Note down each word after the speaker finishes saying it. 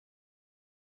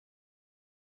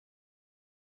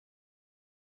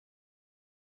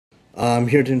I'm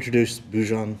here to introduce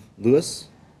Bojan Louis.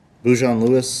 Bojan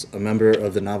Louis, a member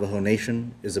of the Navajo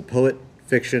Nation, is a poet,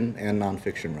 fiction, and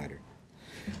nonfiction writer.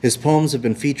 His poems have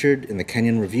been featured in the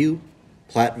Kenyan Review,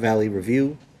 Platte Valley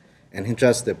Review, and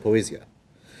Hinchas de Poesia.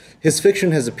 His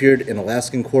fiction has appeared in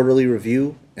Alaskan Quarterly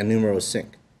Review and Numero 5.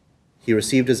 He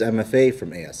received his MFA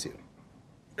from ASU.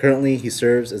 Currently, he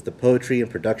serves as the poetry and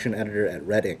production editor at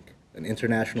Red Ink, an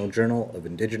international journal of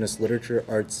indigenous literature,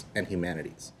 arts, and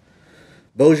humanities.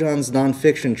 Bojan's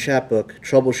nonfiction chapbook,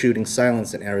 Troubleshooting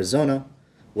Silence in Arizona,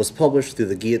 was published through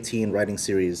the Guillotine Writing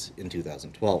Series in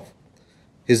 2012.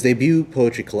 His debut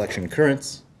poetry collection,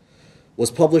 Currents,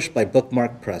 was published by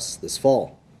Bookmark Press this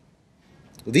fall.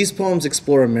 These poems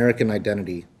explore American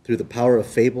identity through the power of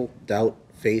fable, doubt,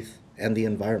 faith, and the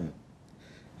environment.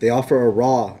 They offer a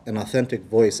raw and authentic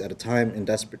voice at a time in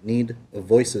desperate need of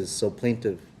voices so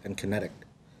plaintive and kinetic.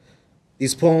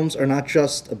 These poems are not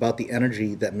just about the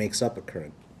energy that makes up a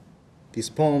current. These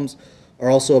poems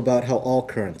are also about how all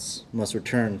currents must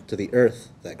return to the earth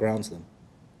that grounds them.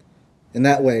 In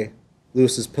that way,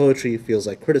 Lewis's poetry feels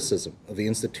like criticism of the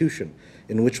institution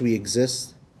in which we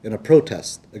exist and a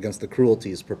protest against the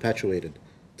cruelties perpetuated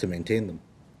to maintain them.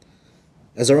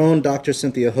 As our own Dr.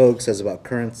 Cynthia Hogue says about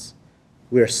currents,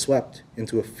 we are swept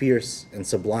into a fierce and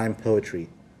sublime poetry,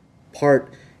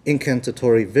 part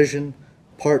incantatory vision,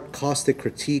 part caustic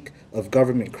critique of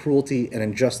government cruelty and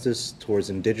injustice towards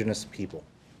indigenous people.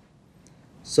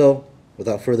 So,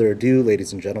 without further ado,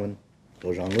 ladies and gentlemen,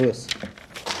 Bojan Louis.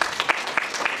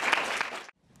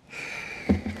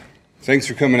 Thanks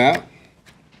for coming out.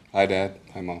 Hi, Dad.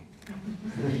 Hi, Mom.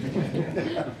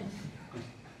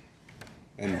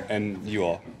 and you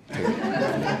all.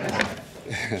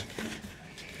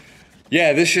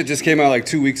 Yeah, this shit just came out like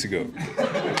 2 weeks ago.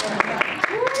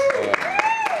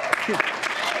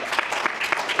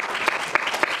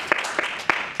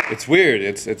 It's weird.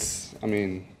 I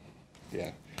mean,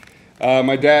 yeah.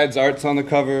 My dad's art's on the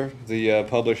cover. The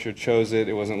publisher chose it.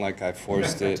 It wasn't like I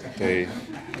forced it.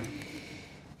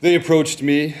 They approached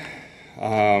me.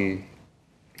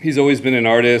 He's always been an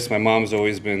artist. My mom's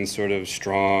always been sort of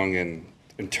strong and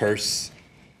terse.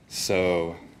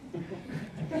 So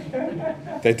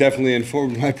they definitely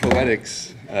informed my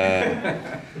poetics.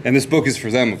 And this book is for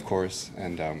them, of course.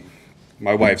 And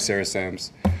my wife, Sarah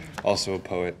Sams, also a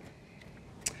poet.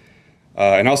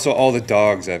 And also all the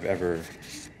dogs I've ever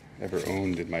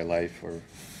owned in my life or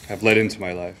have led into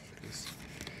my life.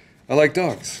 I like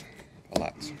dogs a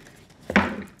lot.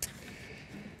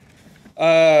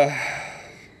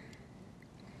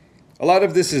 A lot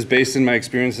of this is based in my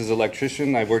experience as an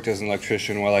electrician. I worked as an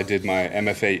electrician while I did my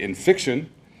MFA in fiction.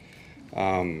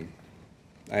 I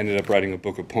ended up writing a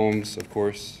book of poems, of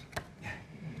course.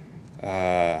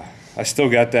 I still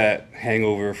got that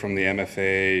hangover from the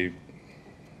MFA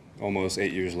almost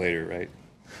 8 years later, right?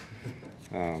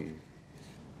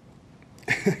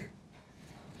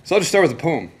 So I'll just start with a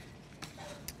poem.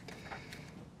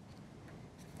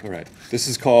 All right, this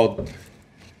is called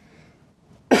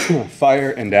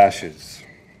Fire and Ashes.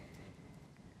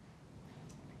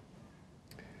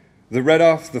 The red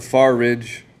off the far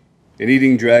ridge, an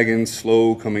eating dragon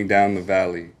slow coming down the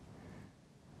valley.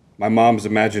 My mom's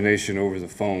imagination over the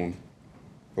phone,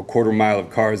 a quarter mile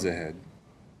of cars ahead.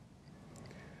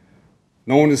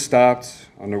 No one has stopped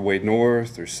on their way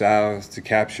north or south to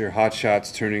capture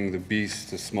hotshots turning the beast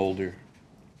to smolder.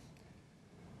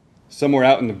 Somewhere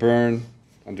out in the burn,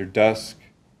 under dusk,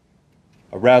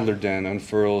 a rattler den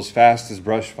unfurls fast as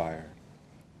brush fire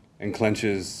and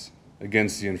clenches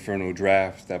against the inferno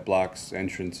draft that blocks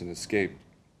entrance and escape.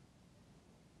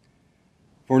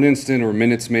 For an instant or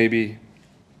minutes maybe,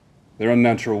 their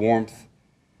unnatural warmth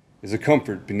is a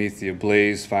comfort beneath the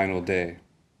ablaze final day.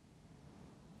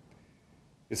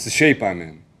 It's the shape I'm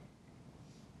in.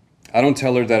 I don't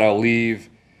tell her that I'll leave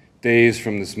days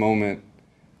from this moment,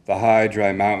 the high,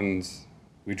 dry mountains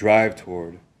we drive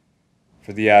toward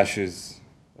for the ashes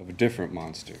of a different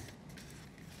monster.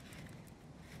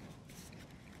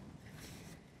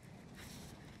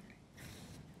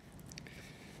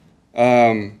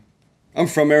 I'm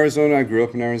from Arizona. I grew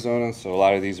up in Arizona, so a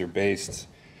lot of these are based,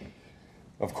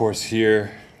 of course,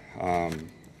 here.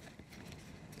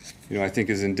 You know, I think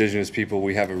as indigenous people,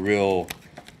 we have a real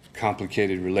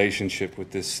complicated relationship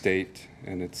with this state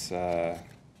and its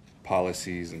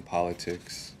policies and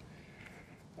politics,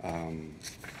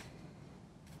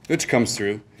 which comes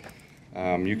through.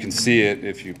 You can see it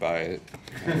if you buy it.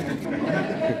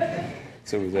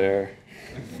 It's over there.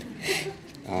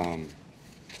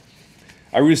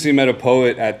 I recently met a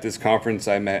poet at this conference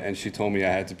I met, and she told me I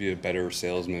had to be a better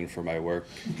salesman for my work.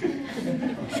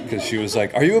 Because she was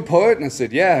like, "Are you a poet?" And I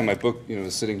said, "Yeah." And my book,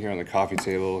 was sitting here on the coffee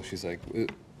table. She's like, "Do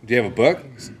you have a book?"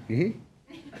 I said, "Mm-hmm."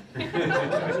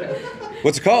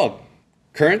 "What's it called?"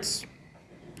 "Currents."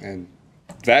 "And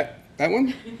that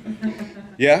one?"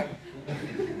 "Yeah."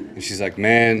 And she's like,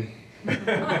 "Man,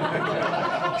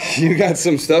 you got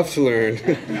some stuff to learn."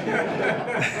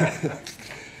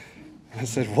 I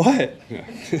said, "What?"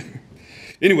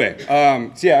 Anyway,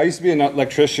 so yeah, I used to be an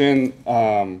electrician.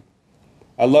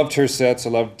 I loved her sets. I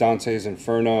loved Dante's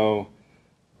Inferno.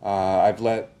 I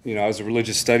was a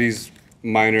religious studies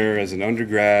minor as an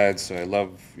undergrad, so I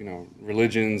love,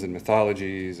 religions and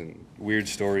mythologies and weird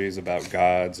stories about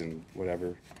gods and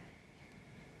whatever,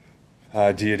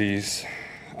 deities.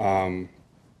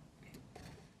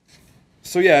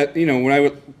 So yeah, when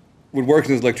I would work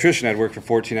as an electrician, I'd work for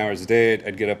 14 hours a day.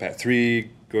 I'd get up at 3,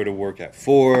 go to work at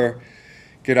 4,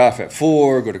 get off at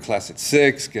 4, go to class at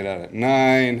 6, get out at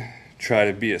 9, try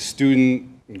to be a student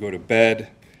and go to bed.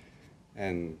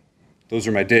 And those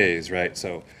are my days, right?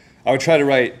 So I would try to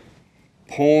write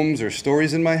poems or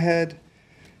stories in my head,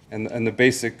 and the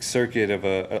basic circuit of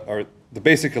the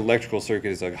basic electrical circuit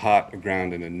is a hot, a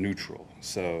ground, and a neutral.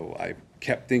 So I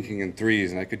kept thinking in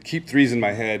threes, and I could keep threes in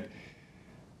my head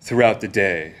throughout the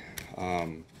day.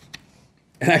 And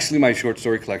actually, my short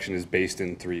story collection is based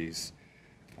in threes.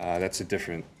 That's a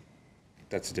different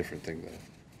thing,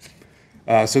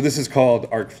 though. So this is called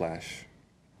arc flash.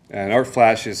 And arc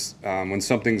flash is when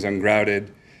something's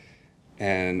ungrounded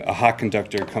and a hot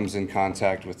conductor comes in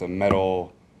contact with a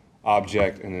metal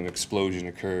object and an explosion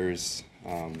occurs.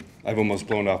 I've almost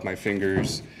blown off my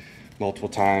fingers multiple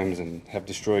times and have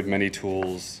destroyed many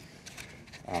tools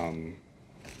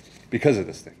because of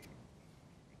this thing.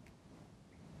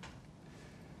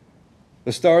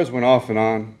 The stars went off and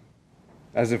on,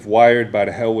 as if wired by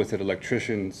the hell-with-it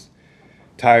electricians,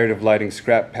 tired of lighting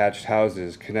scrap-patched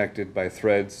houses connected by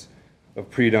threads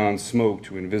of pre-dawn smoke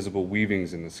to invisible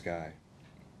weavings in the sky.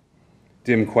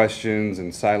 Dim questions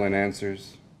and silent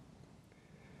answers.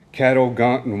 Cattle,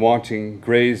 gaunt and wanting,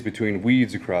 grazed between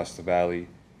weeds across the valley,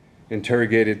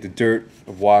 interrogated the dirt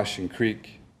of wash and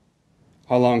creek.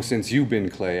 How long since you been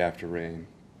clay after rain?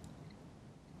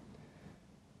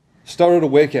 Startled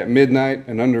awake at midnight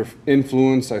and under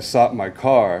influence, I sought my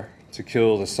car to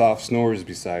kill the soft snores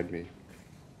beside me.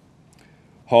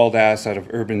 Hauled ass out of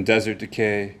urban desert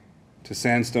decay to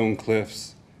sandstone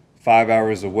cliffs 5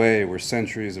 hours away where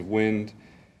centuries of wind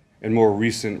and more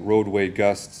recent roadway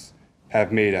gusts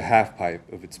have made a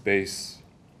half-pipe of its base,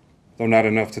 though not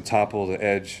enough to topple the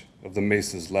edge of the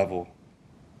mesa's level.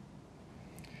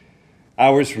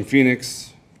 Hours from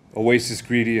Phoenix, oasis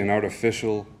greedy and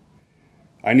artificial,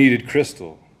 I needed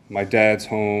crystal, my dad's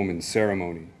home and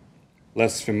ceremony,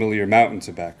 less familiar mountain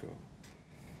tobacco.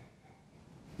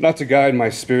 Not to guide my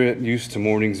spirit used to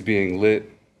mornings being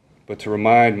lit, but to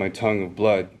remind my tongue of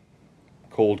blood,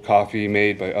 cold coffee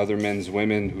made by other men's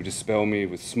women who dispel me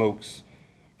with smokes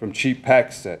from cheap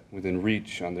packs set within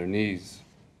reach on their knees.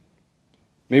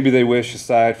 Maybe they wish,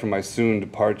 aside from my soon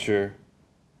departure,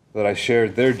 that I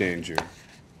shared their danger.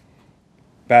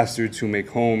 Bastards who make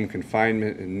home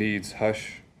confinement and needs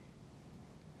hush.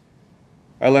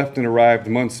 I left and arrived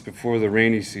months before the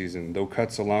rainy season, though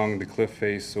cuts along the cliff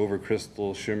face over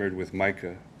crystal shimmered with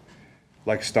mica,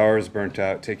 like stars burnt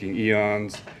out, taking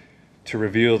eons to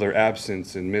reveal their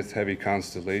absence in myth-heavy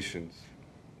constellations.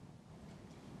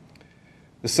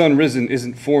 The sun risen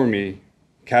isn't for me,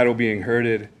 cattle being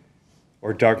herded,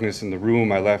 or darkness in the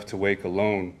room I left to wake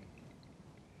alone.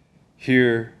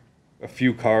 Here, a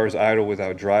few cars idle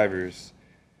without drivers,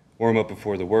 warm up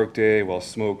before the workday while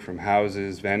smoke from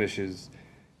houses vanishes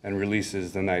and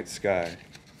releases the night sky.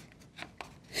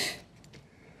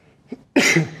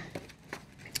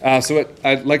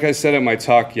 Like I said at my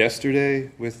talk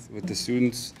yesterday with the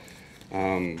students,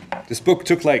 this book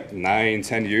took like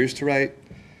 9-10 years to write,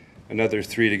 another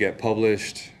 3 to get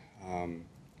published.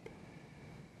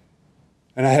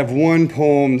 And I have one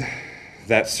poem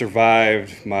that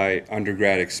survived my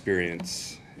undergrad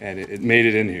experience, and it made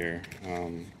it in here.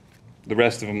 The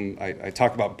rest of them, I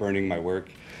talk about burning my work.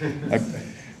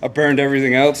 I burned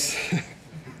everything else.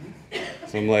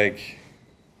 So I'm like,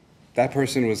 that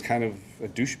person was kind of a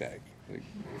douchebag,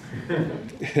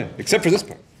 except for this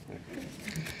part.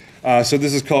 So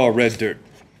this is called Red Dirt.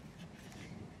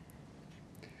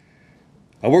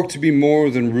 I work to be more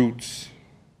than roots,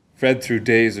 fed through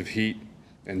days of heat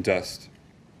and dust,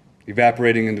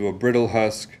 evaporating into a brittle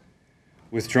husk,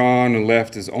 withdrawn and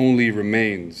left as only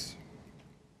remains.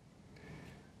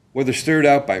 Whether stirred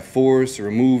out by force or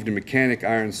removed in mechanic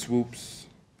iron swoops,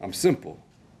 I'm simple,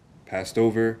 passed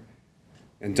over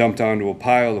and dumped onto a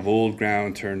pile of old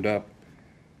ground turned up,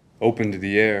 open to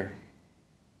the air.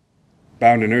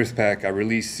 Bound in earth pack, I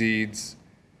release seeds,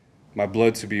 my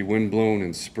blood to be windblown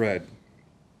and spread.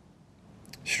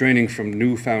 Straining from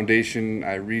new foundation,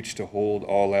 I reach to hold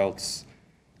all else,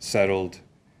 settled,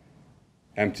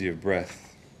 empty of breath.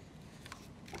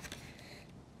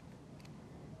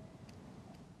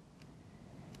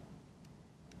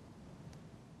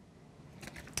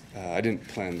 I didn't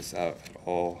plan this out at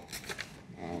all.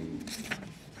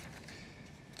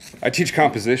 I teach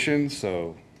composition,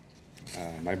 so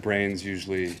my brain's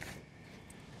usually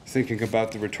thinking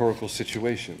about the rhetorical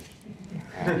situation.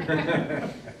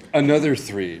 Another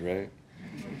 3, right?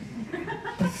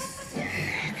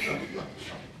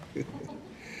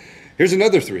 Here's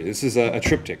another 3. This is a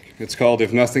triptych. It's called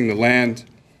 "If Nothing, the Land."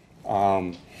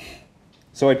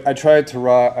 So I tried to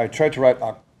write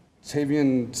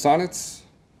Octavian sonnets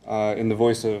in the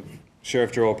voice of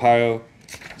Sheriff Joe Arpaio,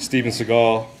 Steven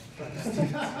Seagal,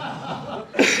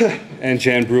 and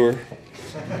Jan Brewer,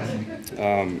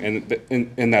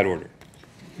 in that order.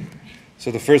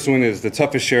 So the first one is "The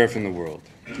Toughest Sheriff in the World."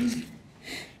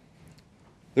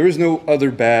 There is no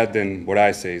other bad than what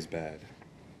I say is bad.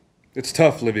 It's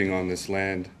tough living on this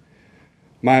land.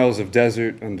 Miles of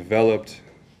desert undeveloped,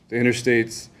 the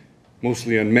interstates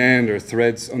mostly unmanned or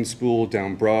threads unspooled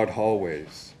down broad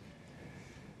hallways.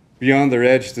 Beyond their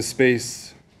edge, the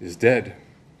space is dead.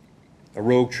 A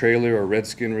rogue trailer or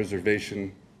redskin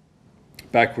reservation,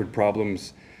 backward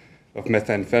problems of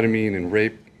methamphetamine and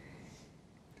rape.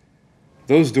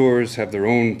 Those doors have their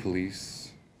own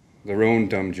police, their own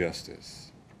dumb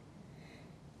justice.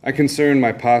 I concern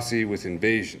my posse with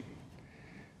invasion,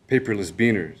 paperless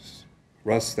beaners,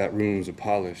 rust that ruins a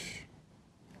polish.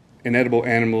 Inedible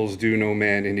animals do no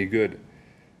man any good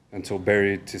until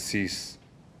buried to cease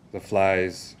the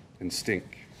flies and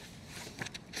stink.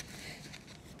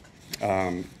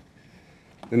 The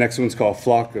next one's called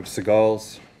 "Flock of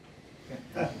Seagulls."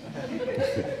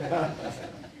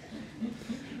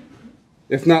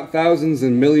 If not thousands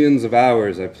and millions of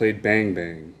hours, I played Bang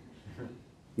Bang,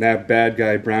 nabbed bad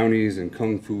guy brownies and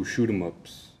kung fu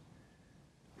shoot-em-ups.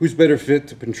 Who's better fit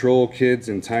to patrol kids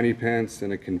in tiny pants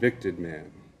than a convicted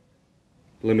man?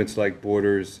 Limits like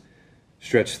borders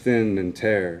stretch thin and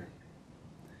tear.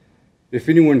 If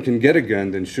anyone can get a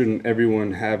gun, then shouldn't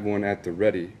everyone have one at the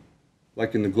ready?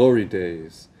 Like in the glory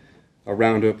days, a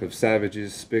roundup of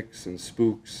savages, spics, and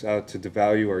spooks out to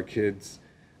devalue our kids,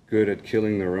 good at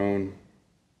killing their own.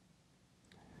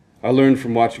 I learned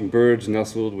from watching birds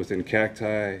nestled within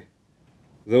cacti.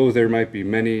 Though there might be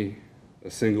many,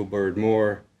 a single bird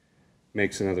more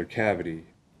makes another cavity,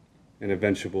 an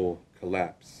eventual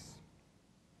collapse.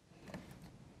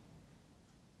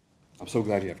 I'm so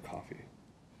glad you have coffee.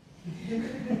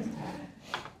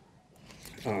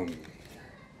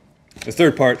 The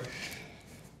third part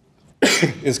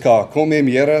is called "Come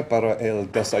mierda para el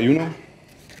desayuno,"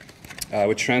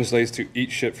 which translates to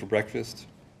 "eat shit for breakfast."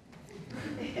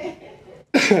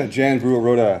 Jan Brewer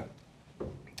wrote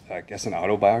I guess an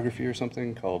autobiography or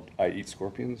something called "I Eat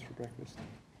Scorpions for Breakfast."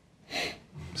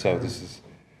 So this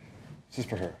is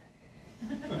for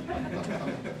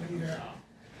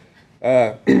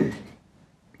her.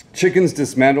 Chickens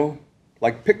dismantle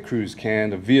like pit crews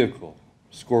can a vehicle,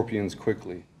 scorpions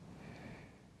quickly.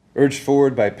 Urged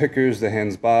forward by pickers, the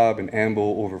hens bob and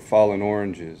amble over fallen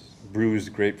oranges,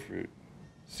 bruised grapefruit,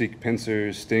 seek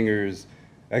pincers, stingers,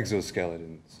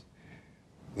 exoskeletons.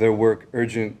 Their work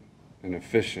urgent and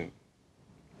efficient.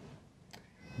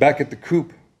 Back at the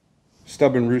coop,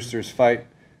 stubborn roosters fight,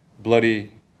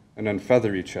 bloody, and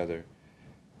unfeather each other,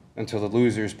 until the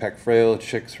losers peck frail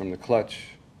chicks from the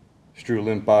clutch, strew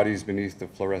limp bodies beneath the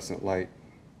fluorescent light.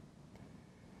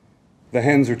 The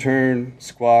hens return,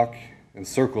 squawk, and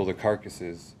circle the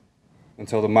carcasses,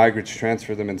 until the migrants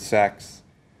transfer them in sacks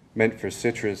meant for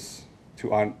citrus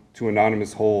to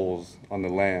anonymous holes on the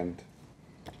land.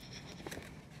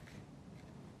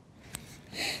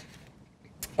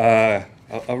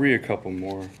 I'll read a couple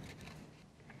more.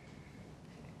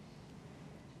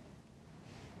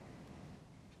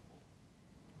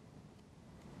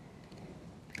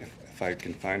 If I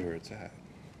can find where it's at.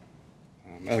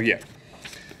 Oh, yeah.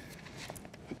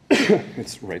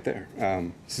 It's right there.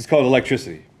 This is called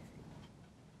 "Electricity."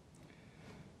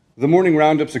 The morning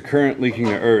roundups a current leaking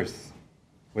to earth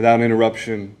without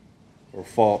interruption or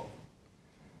fault.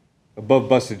 Above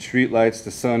busted streetlights,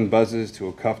 the sun buzzes to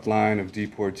a cuffed line of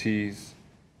deportees,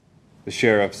 the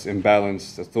sheriff's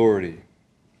imbalanced authority.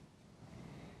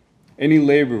 Any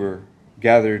laborer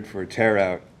gathered for a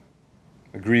tear-out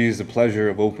agrees the pleasure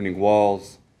of opening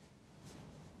walls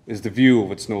is the view of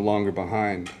what's no longer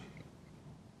behind.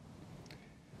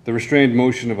 The restrained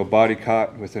motion of a body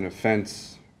caught within a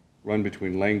fence run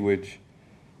between language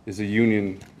is a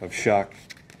union of shock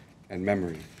and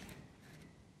memory.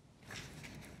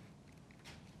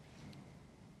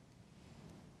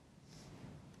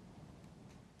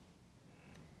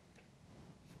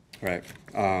 Right.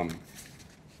 And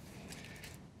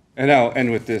I'll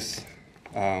end with this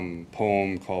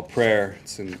poem called Prayer.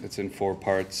 It's in 4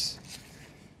 parts.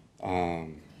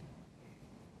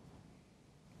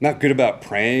 Not good about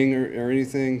praying or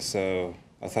anything, so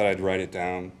I thought I'd write it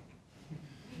down.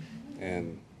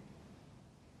 And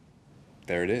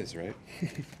there it is, right?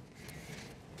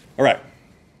 All right,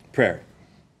 prayer.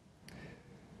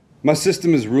 My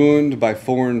system is ruined by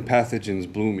foreign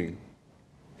pathogens blooming.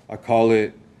 I call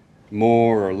it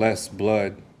more or less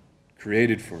blood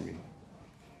created for me.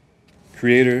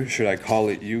 Creator, should I call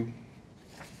it you?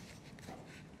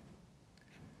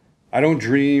 I don't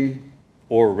dream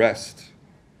or rest.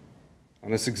 On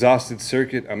this exhausted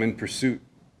circuit, I'm in pursuit.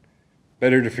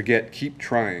 Better to forget, keep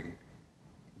trying.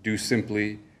 Do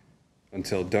simply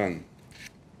until done.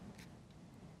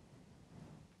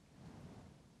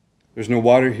 There's no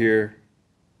water here,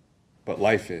 but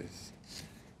life is.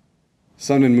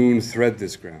 Sun and moon thread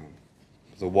this ground,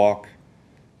 the walk,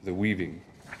 the weaving.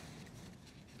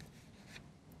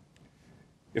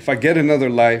 If I get another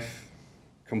life,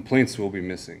 complaints will be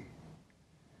missing.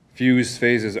 Fused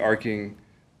phases arcing,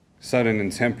 sudden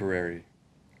and temporary.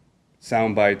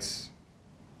 Sound bites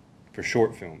for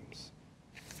short films.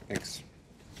 Thanks.